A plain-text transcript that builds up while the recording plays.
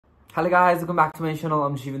Hello guys, welcome back to my channel.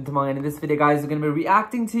 I'm Jeevan Tamang, and in this video guys, we're going to be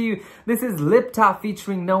reacting to this is Lipta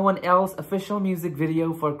featuring No One Else official music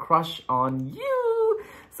video for Crush on You.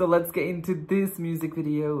 So let's get into this music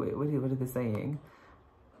video. Wait, what are they saying?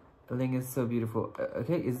 Ling is so beautiful.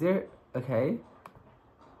 Okay, is there... Okay.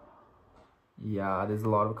 Yeah, there's a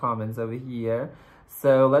lot of comments over here.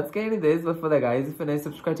 So let's get into this. But for that guys, if you're not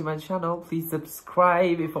subscribed to my channel, please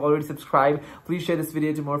subscribe. If you already subscribed, please share this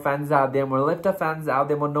video to more fans out there, more Lipta fans out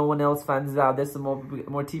there, more No One Else fans out there, some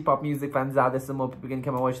more T-pop music fans out there, some more people can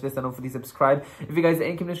come and watch this, and hopefully subscribe. If you guys are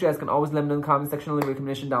in community, you guys can always let me know in the comment section, leave a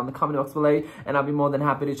recommendation down in the comment box below, and I'll be more than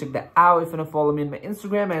happy to check that out. If you want to follow me on my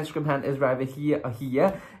Instagram hand is right over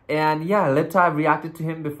here. And yeah, Lipta, I've reacted to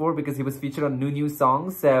him before because he was featured on new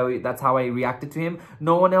songs, so that's how I reacted to him.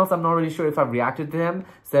 No One Else, I'm not really sure if I've reacted to him,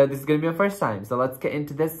 so this is gonna be my first time. So let's get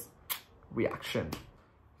into this reaction.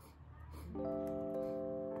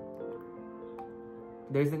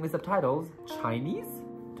 There's English subtitles, Chinese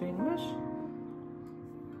to English.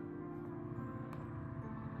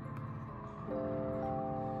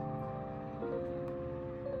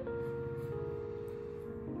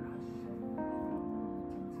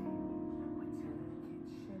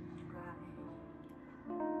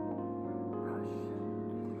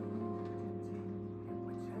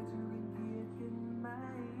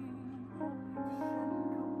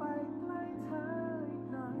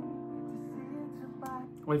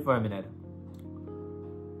 Wait for a minute.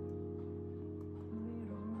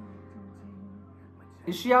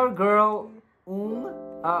 Is she our girl?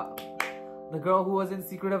 The girl who was in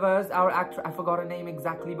Secret of Us, our actor, I forgot her name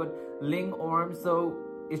exactly, but Ling Orm. So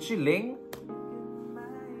is she Ling?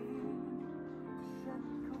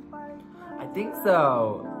 I think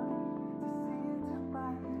so.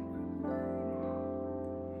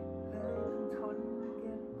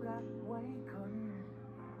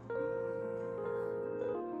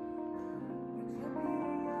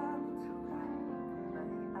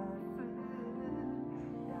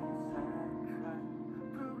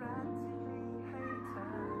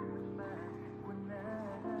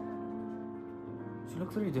 She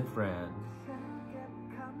looks really different.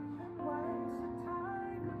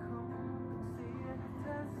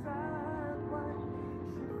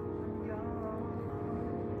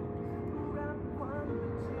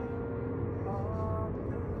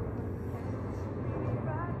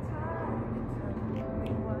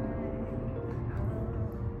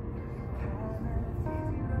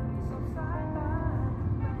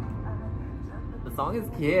 The song is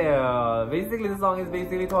cute. Basically, the song is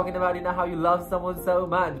basically talking about, you know, how you love someone so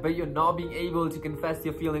much, but you're not being able to confess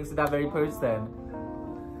your feelings to that very person.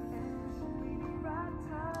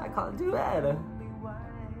 I can't do that.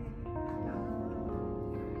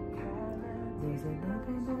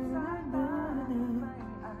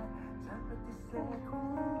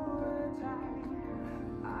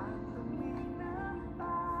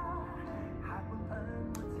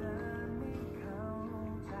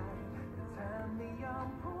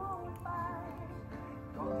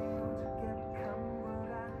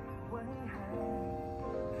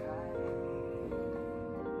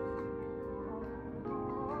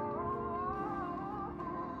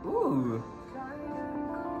 Ooh.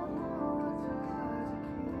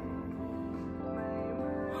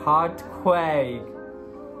 Heartquake.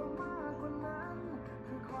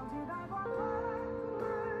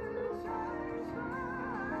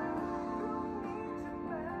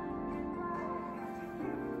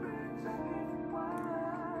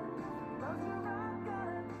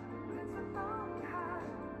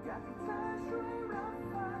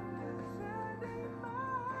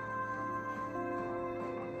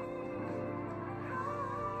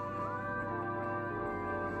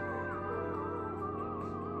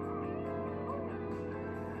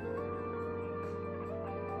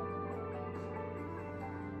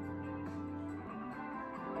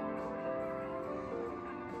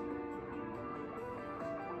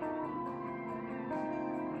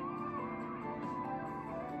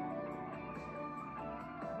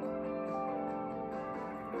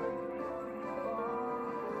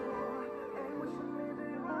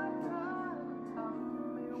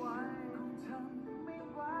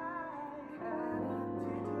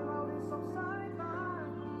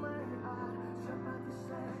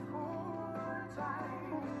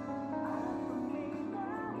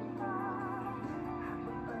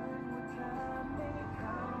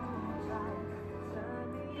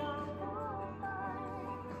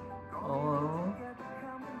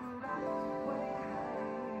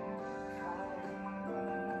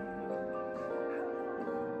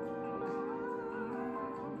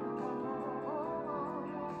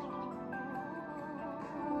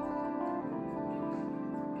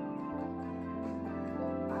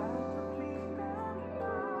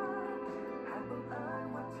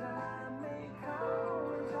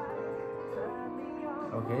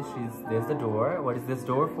 Okay, there's the door. What is this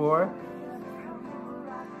door for?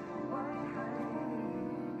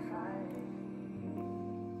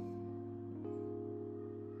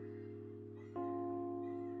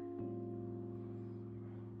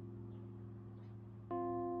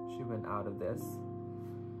 She went out of this.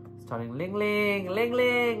 Starting Lingling,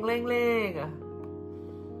 Lingling, Lingling.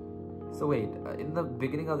 So wait, in the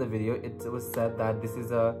beginning of the video, it was said that this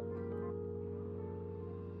is a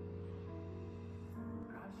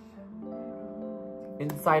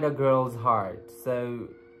inside a girl's heart. So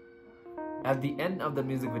at the end of the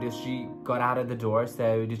music video, she got out of the door.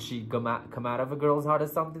 So did she come out of a girl's heart or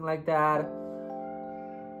something like that?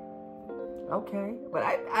 Okay, but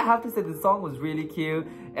I have to say the song was really cute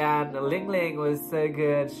and Lingling was so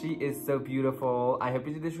good. She is so beautiful. I hope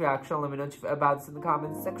you did this reaction. Let me know what you feel about this in the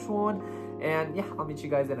comments section. And yeah, I'll meet you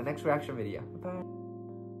guys in the next reaction video. Bye.